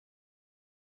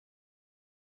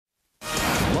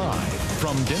Live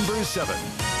from Denver 7,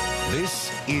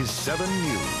 this is 7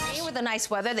 News. With the nice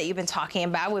weather that you've been talking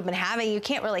about, we've been having, you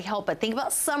can't really help but think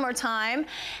about summertime.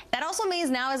 That also means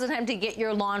now is the time to get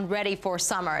your lawn ready for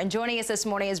summer. And joining us this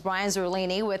morning is Brian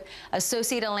Zurliene with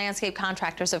Associated Landscape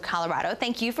Contractors of Colorado.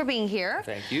 Thank you for being here.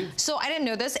 Thank you. So I didn't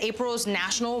know this. April is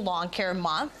National Lawn Care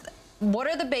Month. What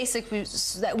are the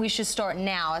basics that we should start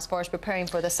now as far as preparing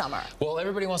for the summer? Well,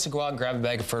 everybody wants to go out and grab a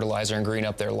bag of fertilizer and green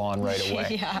up their lawn right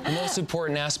away. Yeah. The most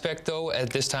important aspect, though, at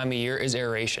this time of year is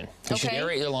aeration. You should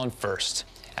aerate your lawn first.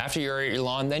 After you aerate your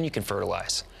lawn, then you can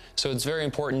fertilize. So it's very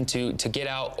important to get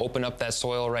out, open up that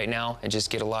soil right now, and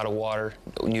just get a lot of water,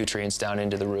 nutrients down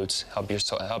into the roots, help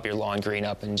your lawn green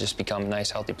up and just become a nice,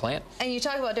 healthy plant. And you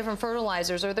talk about different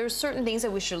fertilizers. Are there certain things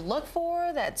that we should look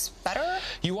for that's better?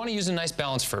 You want to use a nice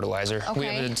balanced fertilizer. Okay. We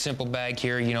have a simple bag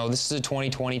here. You know, this is a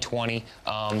 20-20-20.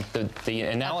 The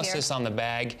analysis on the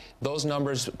bag, those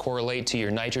numbers correlate to your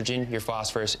nitrogen, your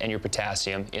phosphorus, and your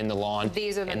potassium in the lawn.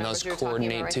 These are the numbers you're talking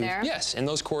about right there? Yes, and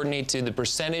those coordinate to the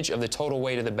percentage of the total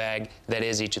weight of the bag that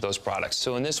is each of those products.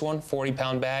 So in this one,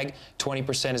 40-pound bag,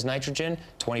 20% is nitrogen,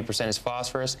 20% is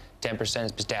phosphorus, 10%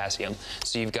 is potassium.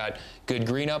 So you've got good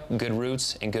green up, good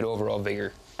roots, and good overall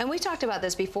vigor. And we talked about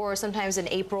this before. Sometimes in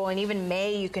April and even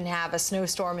May, you can have a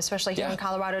snowstorm, especially here in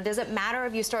Colorado. Does it matter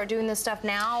if you start doing this stuff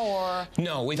now, or?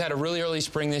 No, we've had a really early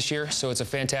spring this year, so it's a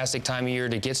fantastic time of year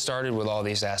to get started with all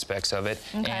these aspects of it.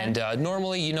 Okay. And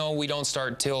normally, you know, we don't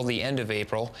start till the end of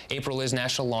April. April is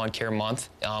National Lawn Care Month.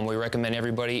 We recommend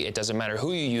everybody, it doesn't matter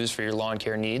who you use for your lawn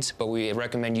care needs, but we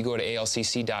recommend you go to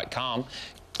alcc.com.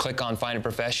 Click on Find a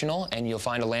Professional, and you'll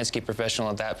find a landscape professional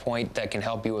at that point that can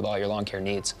help you with all your lawn care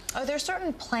needs. Are there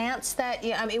certain plants that,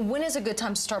 I mean, when is a good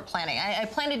time to start planting? I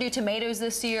plan to do tomatoes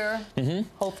this year.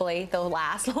 Hopefully they'll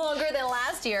last longer than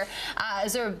last year.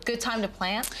 Is there a good time to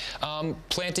plant?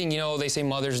 Planting, you know, they say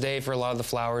Mother's Day for a lot of the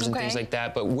flowers and things like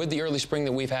that, but with the early spring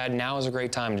that we've had, now is a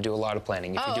great time to do a lot of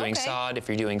planting. If you're doing sod, if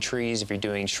you're doing trees, if you're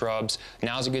doing shrubs,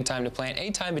 now is a good time to plant.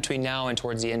 Anytime between now and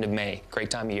towards the end of May, great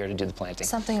time of year to do the planting.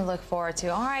 Something to look forward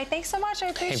to. All right, thanks so much. I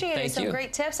appreciate it. Some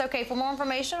great tips. Okay, for more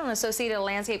information on Associated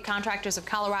Landscape Contractors of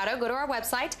Colorado, go to our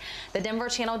website,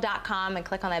 thedenverchannel.com, and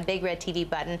click on that big red TV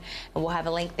button, and we'll have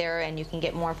a link there, and you can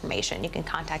get more information. You can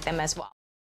contact them as well.